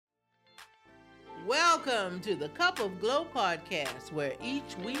Welcome to the Cup of Glow podcast, where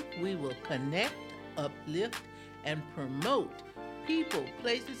each week we will connect, uplift, and promote people,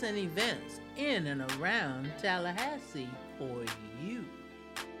 places, and events in and around Tallahassee for you.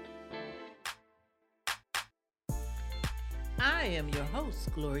 I am your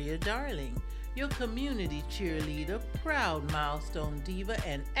host, Gloria Darling, your community cheerleader, proud milestone diva,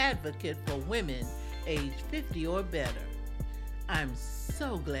 and advocate for women age 50 or better. I'm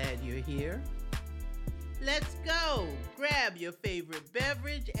so glad you're here. Let's go! Grab your favorite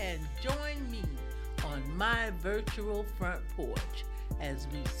beverage and join me on my virtual front porch as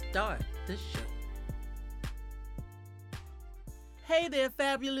we start the show. Hey there,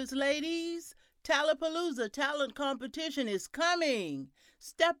 fabulous ladies! Tallapalooza Talent Competition is coming!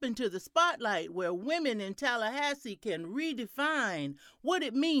 Step into the spotlight where women in Tallahassee can redefine what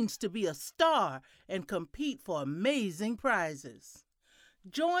it means to be a star and compete for amazing prizes.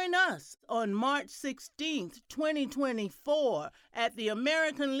 Join us on March 16th, 2024 at the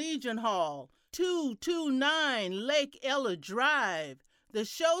American Legion Hall, 229 Lake Ella Drive. The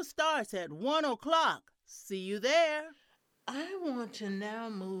show starts at 1 o'clock. See you there. I want to now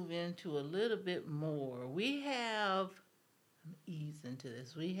move into a little bit more. I'm ease into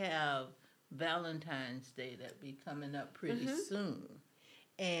this. We have Valentine's Day that be coming up pretty soon.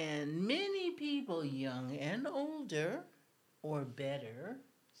 And many people, young and older, or better,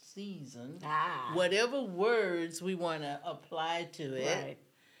 seasoned, whatever words we want to apply to it,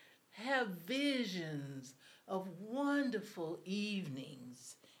 have visions of wonderful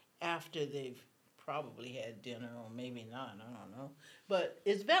evenings after they've probably had dinner, or maybe not, I don't know. But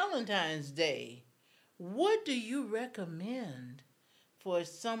it's Valentine's Day. What do you recommend for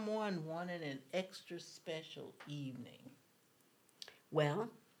someone wanting an extra special evening? Well,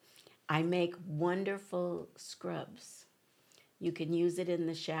 I make wonderful scrubs. You can use it in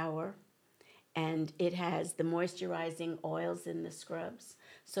the shower, and it has the moisturizing oils in the scrubs.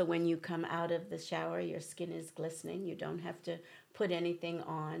 So when you come out of the shower, your skin is glistening. You don't have to put anything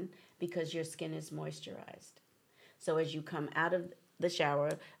on because your skin is moisturized. So as you come out of the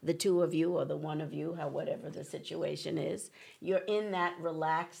shower, the two of you or the one of you, whatever the situation is, you're in that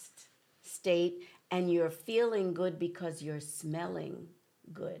relaxed state and you're feeling good because you're smelling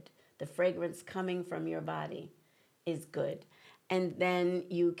good. The fragrance coming from your body is good. And then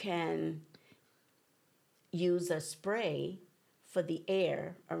you can use a spray for the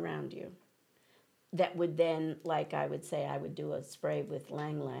air around you. That would then, like I would say, I would do a spray with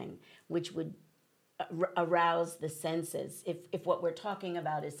Lang Lang, which would arouse the senses, if what we're talking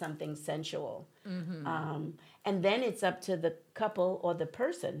about is something sensual. And then it's up to the couple or the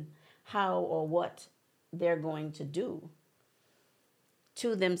person how or what they're going to do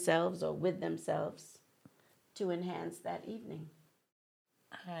to themselves or with themselves to enhance that evening.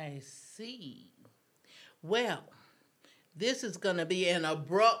 I see. Well, this is going to be an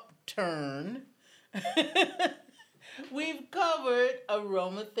abrupt turn. We've covered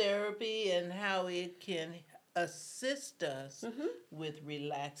aromatherapy and how it can assist us with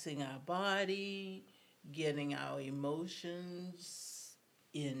relaxing our body, getting our emotions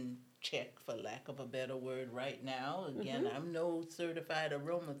in check, for lack of a better word, right now. Again, I'm no certified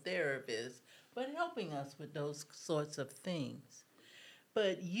aromatherapist, but helping us with those sorts of things.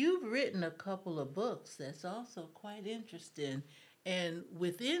 But you've written a couple of books that's also quite interesting. And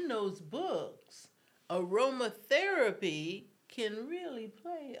within those books, aromatherapy can really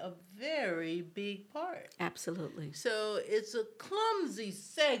play a very big part. Absolutely. So it's a clumsy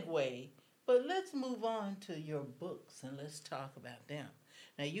segue, but let's move on to your books and let's talk about them.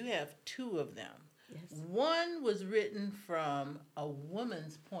 Now, you have two of them. Yes. One was written from a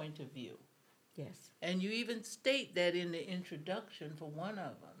woman's point of view. Yes. And you even state that in the introduction for one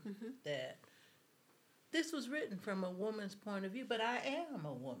of them, that this was written from a woman's point of view, but I am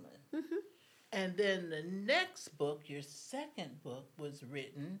a woman. And then the next book, your second book, was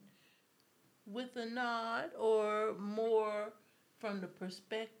written with a nod or more from the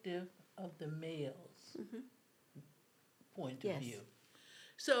perspective of the male's point of view.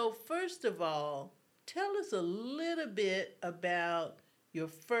 So first of all, tell us a little bit about your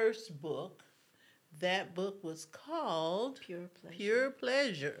first book. That book was called Pure Pleasure. Pure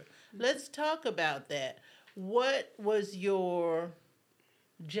Pleasure. Let's talk about that. What was your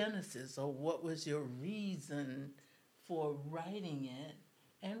genesis, or what was your reason for writing it?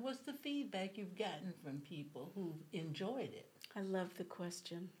 And what's the feedback you've gotten from people who've enjoyed it? I love the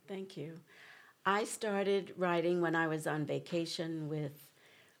question. Thank you. I started writing when I was on vacation with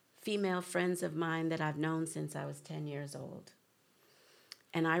female friends of mine that I've known since I was 10 years old.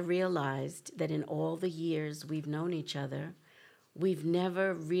 And I realized that in all the years we've known each other, we've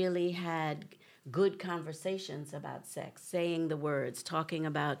never really had good conversations about sex, saying the words, talking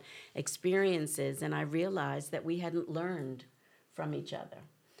about experiences, and I realized that we hadn't learned from each other.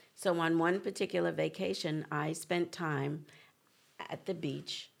 So on one particular vacation, I spent time at the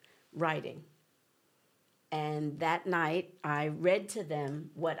beach writing. And that night, I read to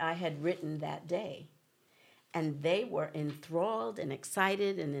them what I had written that day. And they were enthralled and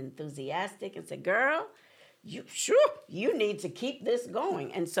excited and enthusiastic and said, "Girl, you need to keep this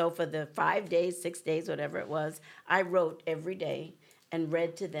going." And so for the 5 days, 6 days, whatever it was, I wrote every day and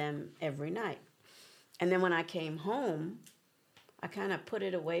read to them every night. And then when I came home, I kind of put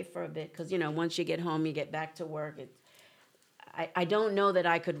it away for a bit because, once you get home, you get back to work. I don't know that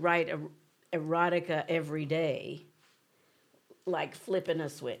I could write erotica every day, like flipping a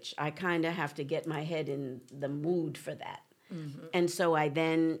switch. I kind of have to get my head in the mood for that. Mm-hmm. And so I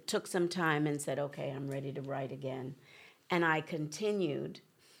then took some time and said, okay, I'm ready to write again. And I continued.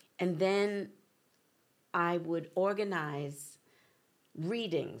 And then I would organize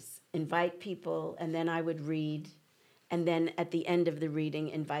readings, invite people, and then I would read. And then at the end of the reading,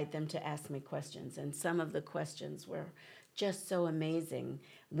 invite them to ask me questions. And some of the questions were just so amazing.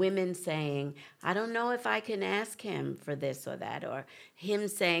 Women saying, "I don't know if I can ask him for this or that," or him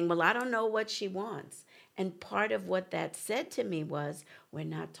saying, "Well, I don't know what she wants." And part of what that said to me was, we're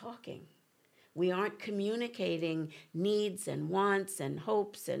not talking. We aren't communicating needs and wants and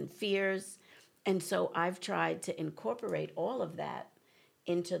hopes and fears. And so I've tried to incorporate all of that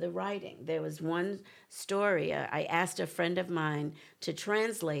into the writing. There was one story, I asked a friend of mine to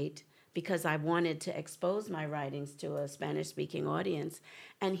translate because I wanted to expose my writings to a Spanish-speaking audience.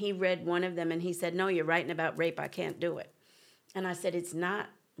 And he read one of them and he said, "No, you're writing about rape. I can't do it." And I said, "It's not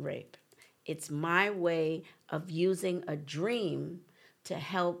rape. It's my way of using a dream to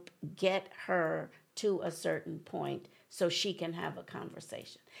help get her to a certain point so she can have a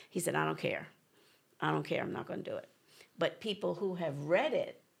conversation." He said, "I don't care. I don't care. I'm not going to do it." But people who have read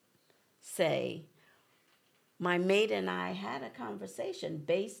it say, my mate and I had a conversation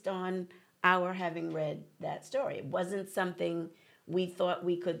based on our having read that story. It wasn't something we thought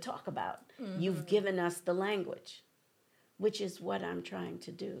we could talk about. Mm-hmm. You've given us the language, which is what I'm trying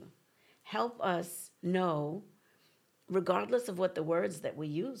to do. Help us know, regardless of what the words that we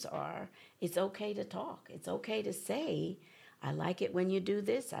use are, it's okay to talk. It's okay to say, "I like it when you do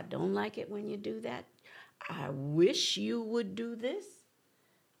this. I don't like it when you do that. I wish you would do this."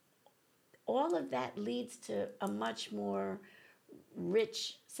 All of that leads to a much more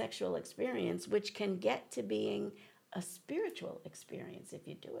rich sexual experience, which can get to being a spiritual experience if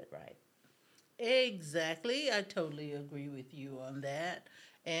you do it right. Exactly. I totally agree with you on that.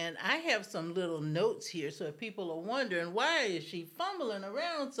 And I have some little notes here, so if people are wondering, why is she fumbling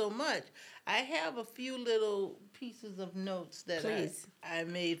around so much? I have a few little pieces of notes that I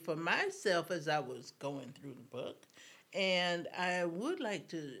made for myself as I was going through the book. And I would like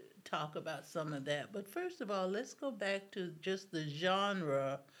to talk about some of that. But first of all, let's go back to just the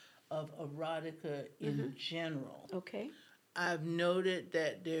genre of erotica in general. Okay. I've noted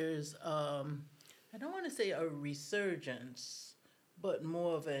that there's, I don't want to say a resurgence, but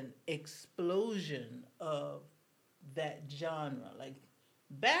more of an explosion of that genre. Like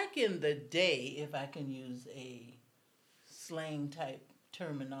back in the day, if I can use a slang type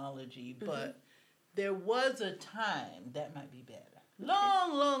terminology, but there was a time, that might be better.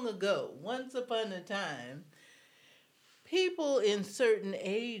 Long, long ago, once upon a time, people in certain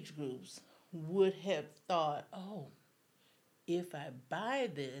age groups would have thought, "Oh, if I buy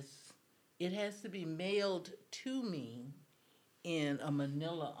this, it has to be mailed to me in a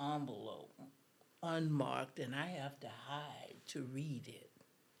manila envelope, unmarked, and I have to hide to read it."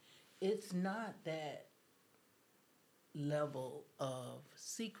 It's not that level of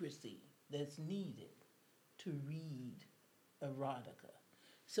secrecy that's needed to read erotica.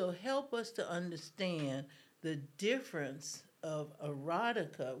 So help us to understand the difference of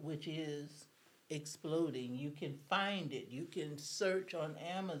erotica, which is exploding. You can find it. You can search on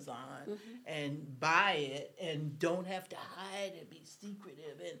Amazon and buy it and don't have to hide and be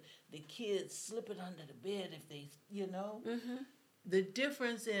secretive and the kids slip it under the bed if they, The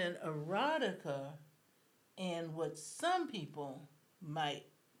difference in erotica and what some people might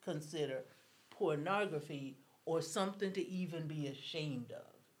consider pornography or something to even be ashamed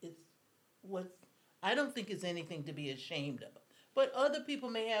of. It's what I don't think it's anything to be ashamed of. But other people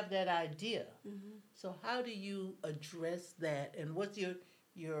may have that idea. So how do you address that, and what's your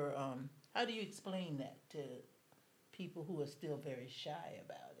how do you explain that to people who are still very shy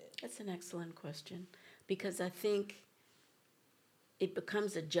about it? That's an excellent question, because I think it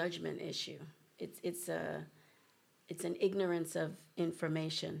becomes a judgment issue. It's an ignorance of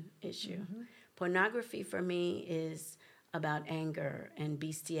information issue. Pornography for me is about anger and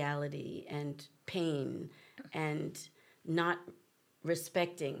bestiality and pain and not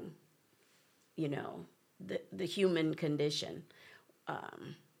respecting, the human condition.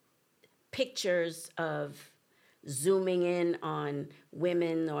 Pictures of zooming in on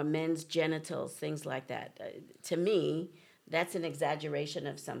women or men's genitals, things like that. To me, that's an exaggeration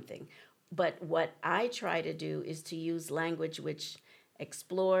of something. But what I try to do is to use language which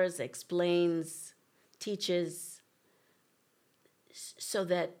explores, explains, teaches, so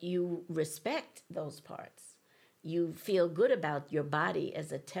that you respect those parts. You feel good about your body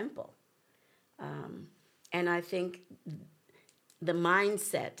as a temple. And I think the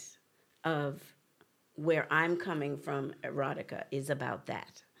mindset of where I'm coming from, erotica, is about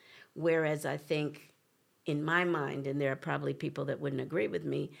that. Whereas I think, in my mind, and there are probably people that wouldn't agree with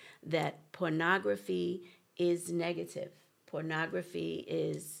me, that pornography is negative. Pornography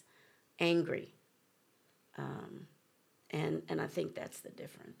is angry. And I think that's the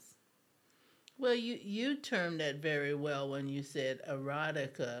difference. Well, you termed that very well when you said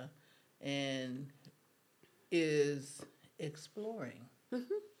erotica and is exploring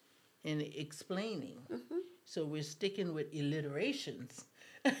and explaining. So we're sticking with alliterations.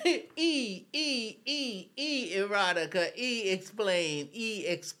 Erotica, explain,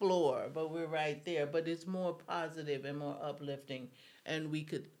 explore. But we're right there. But it's more positive and more uplifting. And we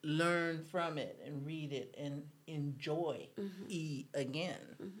could learn from it and read it and enjoy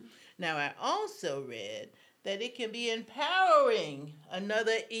again. Now, I also read that it can be empowering,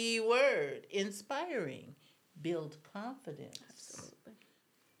 another E word, inspiring, build confidence. Absolutely.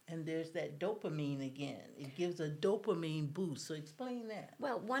 And there's that dopamine again. It gives a dopamine boost. So explain that.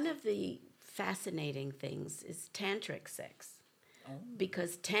 Well, one of the fascinating things is tantric sex.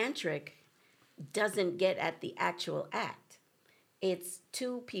 Because tantric doesn't get at the actual act. It's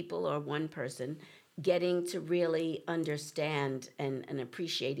two people or one person getting to really understand and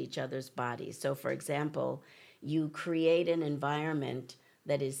appreciate each other's bodies. So, for example, you create an environment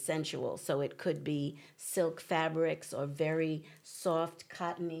that is sensual. So it could be silk fabrics or very soft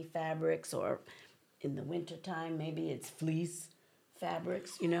cottony fabrics, or in the wintertime, maybe it's fleece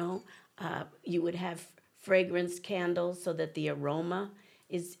fabrics, You would have fragrance candles so that the aroma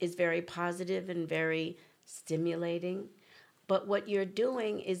is very positive and very stimulating. But what you're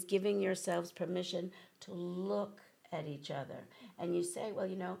doing is giving yourselves permission to look at each other. And you say, well,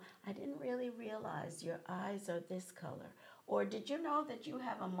 I didn't really realize your eyes are this color. Or did you know that you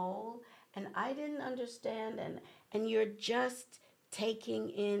have a mole and I didn't understand? And you're just taking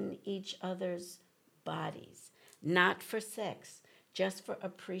in each other's bodies, not for sex, just for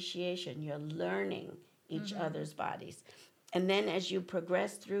appreciation. You're learning each other's bodies. And then as you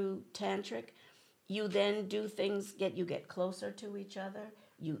progress through tantric, you then do things, you get closer to each other.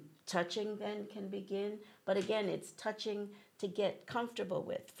 Touching then can begin. But again, it's touching to get comfortable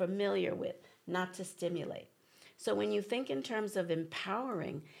with, familiar with, not to stimulate. So when you think in terms of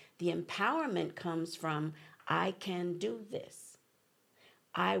empowering, the empowerment comes from, I can do this.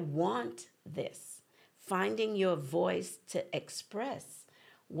 I want this. Finding your voice to express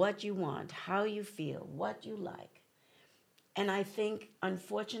what you want, how you feel, what you like. And I think,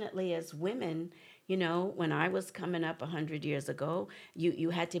 unfortunately, as women, when I was coming up 100 years ago, you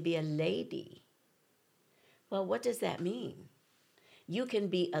had to be a lady. Well, what does that mean? You can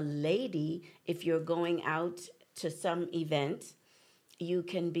be a lady if you're going out to some event. You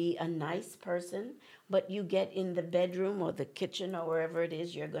can be a nice person, but you get in the bedroom or the kitchen or wherever it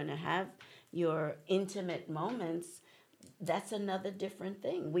is you're going to have your intimate moments. That's another different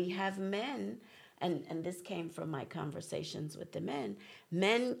thing. We have men, and this came from my conversations with the men.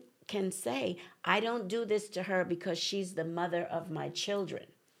 Men can say, I don't do this to her because she's the mother of my children.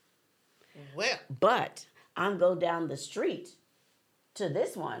 Well, but I'm go down the street to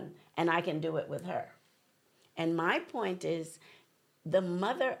this one and I can do it with her. And my point is, the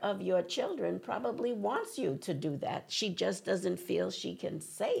mother of your children probably wants you to do that. She just doesn't feel she can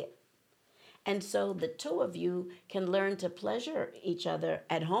say it. And so the two of you can learn to pleasure each other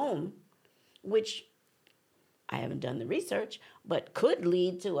at home, which I haven't done the research, but could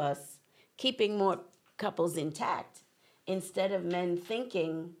lead to us keeping more couples intact instead of men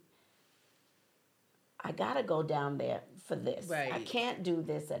thinking, I gotta go down there for this. Right. I can't do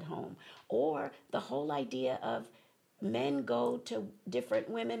this at home. Or the whole idea of men go to different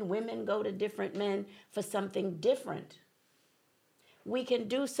women, women go to different men for something different. We can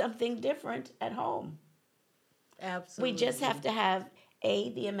do something different at home. Absolutely. We just have to have,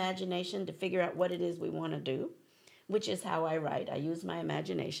 the imagination to figure out what it is we want to do, which is how I write. I use my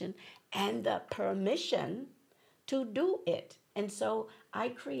imagination, and the permission to do it. And so I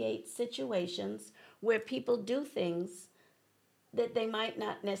create situations where people do things that they might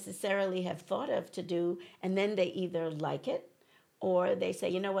not necessarily have thought of to do, and then they either like it or they say,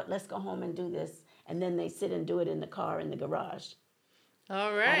 you know what, let's go home and do this, and then they sit and do it in the car in the garage.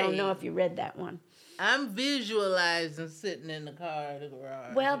 All I don't know right. if you read that one. I'm visualizing sitting in the car or the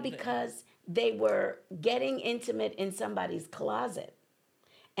garage. Well, because they were getting intimate in somebody's closet.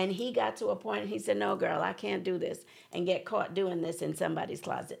 And he got to a point, he said, no, girl, I can't do this and get caught doing this in somebody's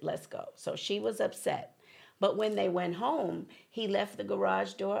closet. Let's go. So she was upset. But when they went home, he left the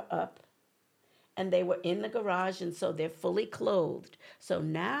garage door up and they were in the garage, and so they're fully clothed. So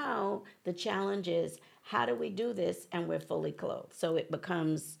now the challenge is, how do we do this and we're fully clothed? So it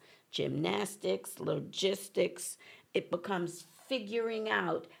becomes gymnastics, logistics. It becomes figuring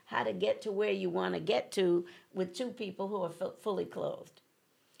out how to get to where you want to get to with two people who are fully clothed.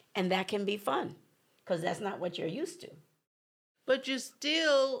 And that can be fun because that's not what you're used to. But you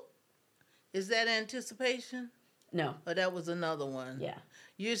still, is that anticipation? No. Or that was another one? Yeah.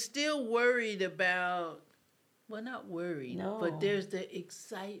 You're still worried about, well, not worried, No. but there's the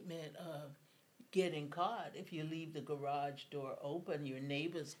excitement of getting caught. If you leave the garage door open, your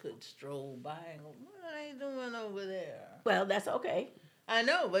neighbors could stroll by and go, what are you doing over there? Well, that's okay. I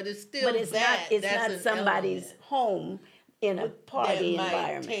know, but it's still But it's that. not That's somebody's element home in a party that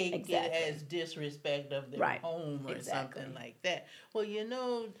environment. Might take exactly. it as disrespect of their Right. home or Exactly. something like that. Well, you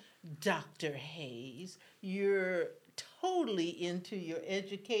know, Dr. Hayes, you're totally into your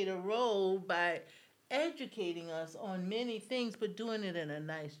educator role by educating us on many things, but doing it in a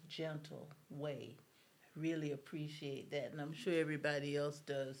nice, gentle way. I really appreciate that, and I'm sure everybody else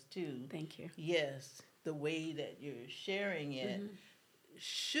does too. Thank you. Yes, the way that you're sharing it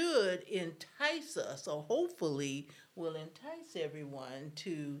should entice us, or hopefully will entice everyone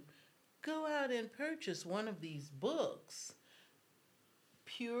to go out and purchase one of these books,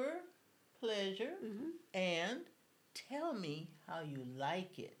 Pure Pleasure and Tell Me How You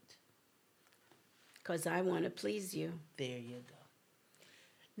Like It. Because I want to please you. There you go.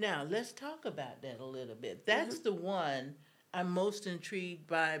 Now, let's talk about that a little bit. That's the one I'm most intrigued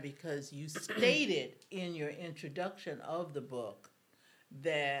by because you stated in your introduction of the book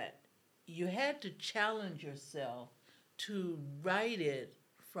that you had to challenge yourself to write it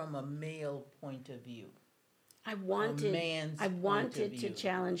from a male point of view. I wanted point of to view.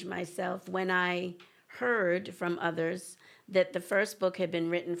 challenge myself when I heard from others that the first book had been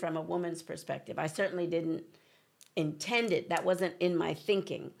written from a woman's perspective. I certainly didn't intend it. That wasn't in my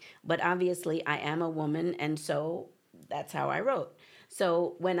thinking. But obviously I am a woman, and so that's how I wrote.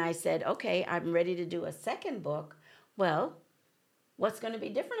 So when I said, okay, I'm ready to do a second book, well, what's going to be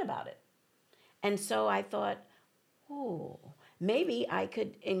different about it? And so I thought, oh, maybe I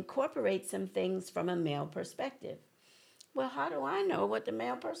could incorporate some things from a male perspective. Well, how do I know what the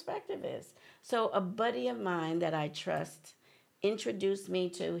male perspective is? So a buddy of mine that I trust introduced me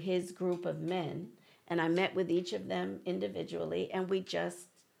to his group of men, and I met with each of them individually, and we just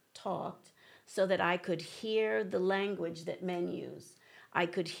talked so that I could hear the language that men use. I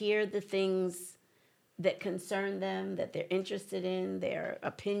could hear the things that concern them, that they're interested in, their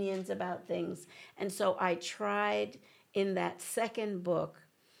opinions about things. And so I tried in that second book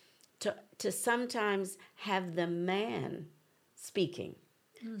to sometimes have the man speaking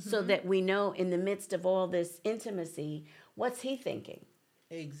so that we know in the midst of all this intimacy, what's he thinking?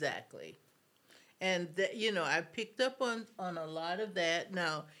 Exactly. And, I picked up on a lot of that.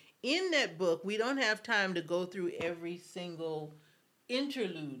 Now, in that book, we don't have time to go through every single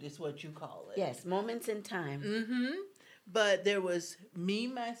interlude, is what you call it. Yes, moments in time. But there was me,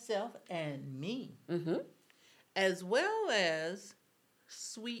 myself, and me, as well as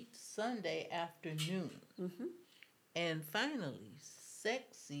Sweet Sunday Afternoon, and finally,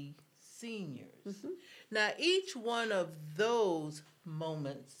 Sexy Seniors. Now, each one of those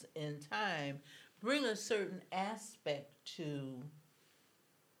moments in time bring a certain aspect to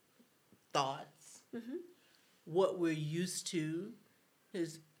thoughts, what we're used to.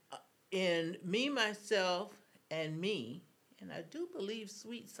 Is in Me, Myself, and Me, and I do believe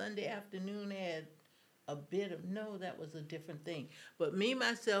Sweet Sunday Afternoon had a bit of, no, that was a different thing. But Me,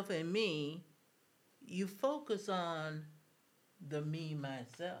 Myself, and Me, you focus on the me,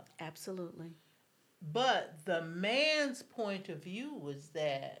 myself. Absolutely. But the man's point of view was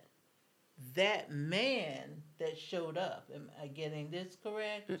that man that showed up, am I getting this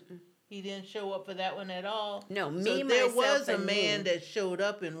correct? He didn't show up for that one at all? No, Me, so there Myself, was a and man Me. that showed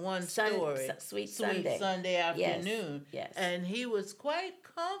up in one story, Sweet Sunday. Sunday Afternoon. Yes. And he was quite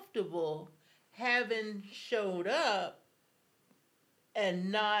comfortable having showed up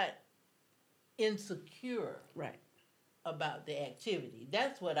and not insecure. Right. about the activity.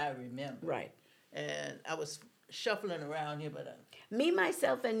 That's what I remember. Right. And I was shuffling around here, but Me,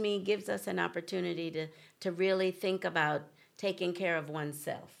 myself, and me gives us an opportunity to really think about taking care of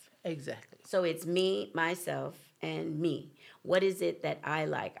oneself. exactly. So it's me, myself, and me. What is it that I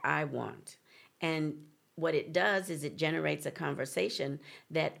like, I want? And what it does is it generates a conversation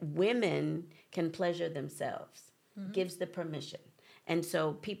that women can pleasure themselves, gives the permission. And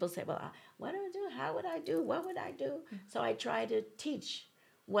so people say, well, what do I do? How would I do? What would I do? So I try to teach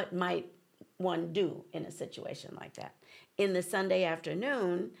what might one do in a situation like that. In the Sunday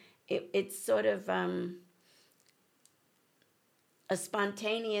afternoon, it's sort of a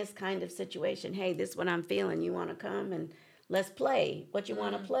spontaneous kind of situation. Hey, this is what I'm feeling. You want to come and let's play what you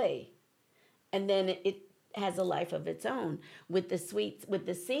want to play. And then it has a life of its own. With the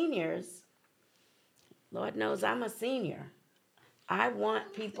seniors, Lord knows I'm a senior. I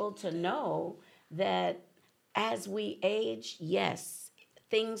want people to know that as we age, yes,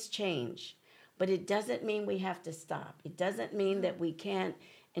 things change, but it doesn't mean we have to stop. It doesn't mean that we can't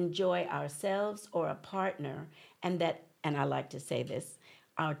enjoy ourselves or a partner, and I like to say this,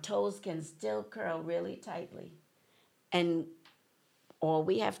 our toes can still curl really tightly. And all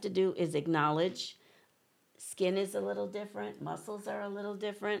we have to do is acknowledge skin is a little different, muscles are a little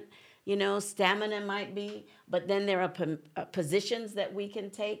different, stamina might be, but then there are positions that we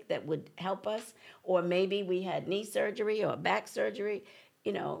can take that would help us, or maybe we had knee surgery or back surgery,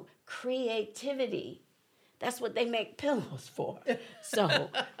 creativity. That's what they make pillows for. So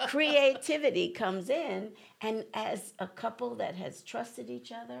creativity comes in, and as a couple that has trusted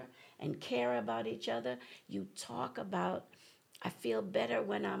each other and care about each other, you talk about, I feel better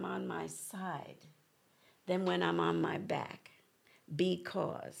when I'm on my side than when I'm on my back.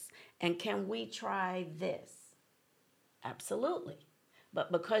 Because, and can we try this? Absolutely.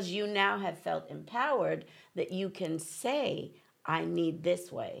 But because you now have felt empowered that you can say, I need this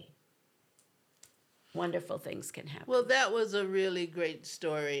way, wonderful things can happen. Well, that was a really great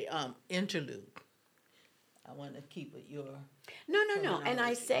story, interlude. I want to keep it your No. And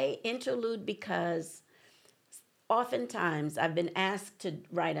I say interlude because oftentimes I've been asked to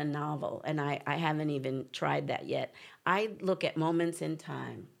write a novel, and I haven't even tried that yet. I look at moments in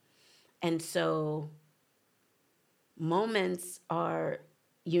time. And so moments are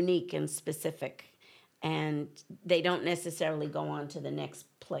unique and specific, and they don't necessarily go on to the next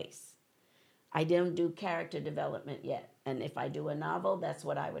place. I don't do character development yet. And if I do a novel, that's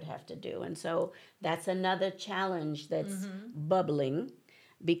what I would have to do. And so that's another challenge that's bubbling,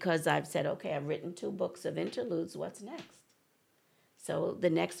 because I've said, okay, I've written 2 books of interludes. What's next? So the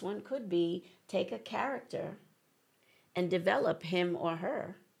next one could be take a character and develop him or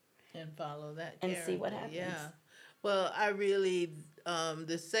her and follow that and character. see what happens. Yeah. Well, I really,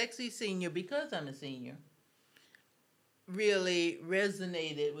 the sexy senior, because I'm a senior, really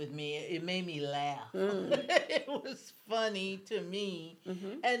resonated with me. It made me laugh. It was funny to me,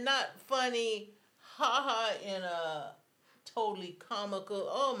 and not funny, in a totally comical,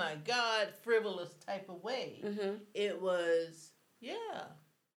 oh my God, frivolous type of way. It was, yeah.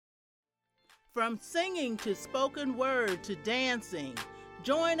 From singing to spoken word to dancing,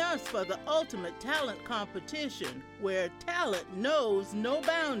 join us for the ultimate talent competition where talent knows no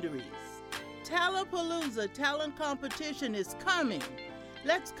boundaries. Talapalooza Talent Competition is coming.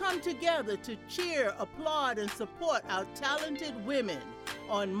 Let's come together to cheer, applaud, and support our talented women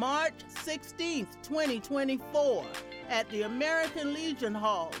on March 16th, 2024 at the American Legion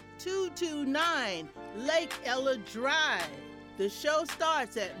Hall, 229 Lake Ella Drive. The show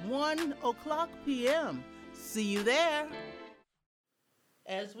starts at 1:00 p.m. See you there.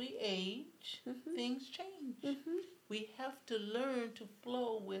 As we age, things change. We have to learn to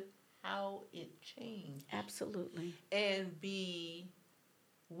flow with how it changed. Absolutely. And be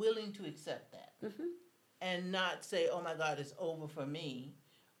willing to accept that. And not say, oh my God, it's over for me.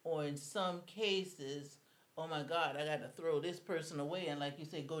 Or in some cases, oh my God, I got to throw this person away. And like you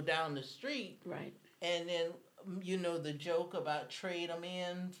say, go down the street. Right. And then, the joke about trade them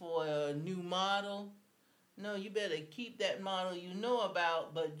in for a new model. No, you better keep that model you know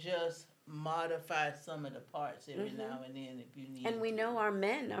about, but just modify some of the parts every now and then if you need. And we know our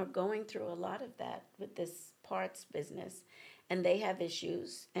men are going through a lot of that with this parts business, and they have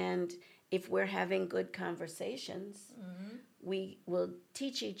issues. And if we're having good conversations, we will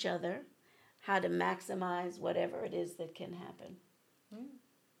teach each other how to maximize whatever it is that can happen.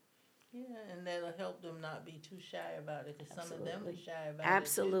 Yeah, and that'll help them not be too shy about it, because some of them are shy about it.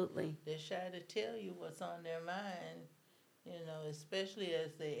 Absolutely. They're shy to tell you what's on their mind, especially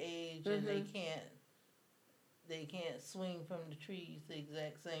as they age and they can't swing from the trees the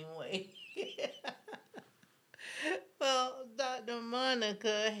exact same way. Well, Dr.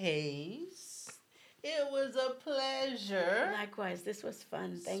 Monica Hayes, it was a pleasure Likewise, this was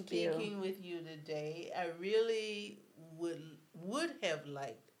fun. Thank you. speaking with you today. I really would have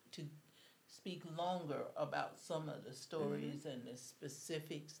liked to speak longer about some of the stories and the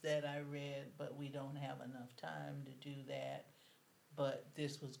specifics that I read, but we don't have enough time to do that. But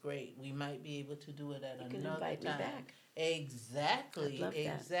this was great. We might be able to do it at You can another invite me time. back. Exactly, I'd love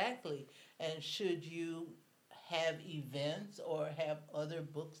that. exactly. And should you have events or have other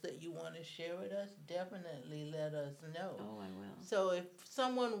books that you want to share with us, definitely let us know. Oh, I will. So if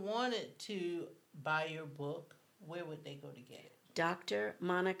someone wanted to buy your book, where would they go to get it? Dr.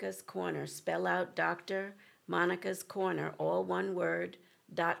 Monica's Corner. Spell out Dr. Monica's Corner, all one word,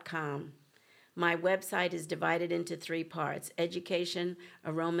 .com. My website is divided into 3 parts: education,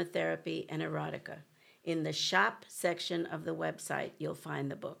 aromatherapy, and erotica. In the shop section of the website, you'll find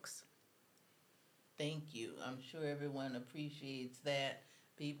the books. Thank you. I'm sure everyone appreciates that.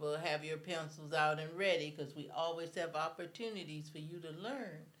 People, have your pencils out and ready, because we always have opportunities for you to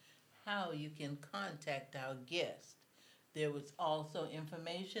learn how you can contact our guest. There was also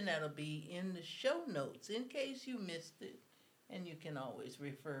information that'll be in the show notes in case you missed it, and you can always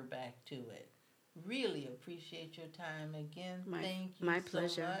refer back to it. Really appreciate your time again. Thank you my so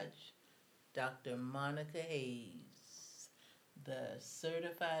pleasure. much. Dr. Monica Hayes, the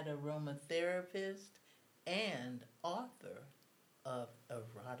certified aromatherapist and author of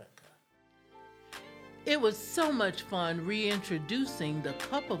Erotica. It was so much fun reintroducing the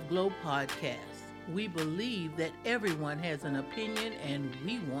Cup of Glow podcast. We believe that everyone has an opinion and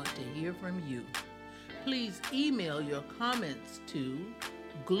we want to hear from you. Please email your comments to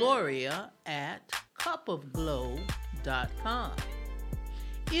gloria@cupofglow.com.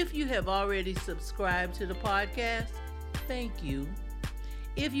 If you have already subscribed to the podcast, thank you.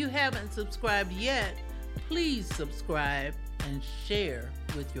 If you haven't subscribed yet, please subscribe and share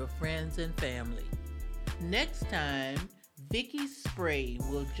with your friends and family. Next time, Vicky Spray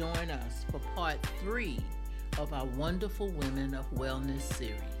will join us for part 3 of our Wonderful Women of Wellness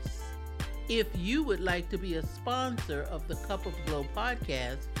series. If you would like to be a sponsor of the Cup of Glow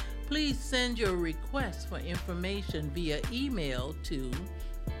podcast, please send your request for information via email to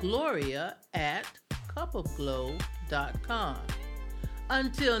gloria@cupofglow.com.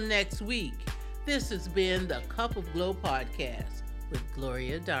 Until next week, this has been the Cup of Glow podcast with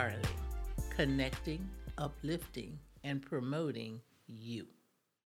Gloria Darling, connecting, uplifting, and promoting you.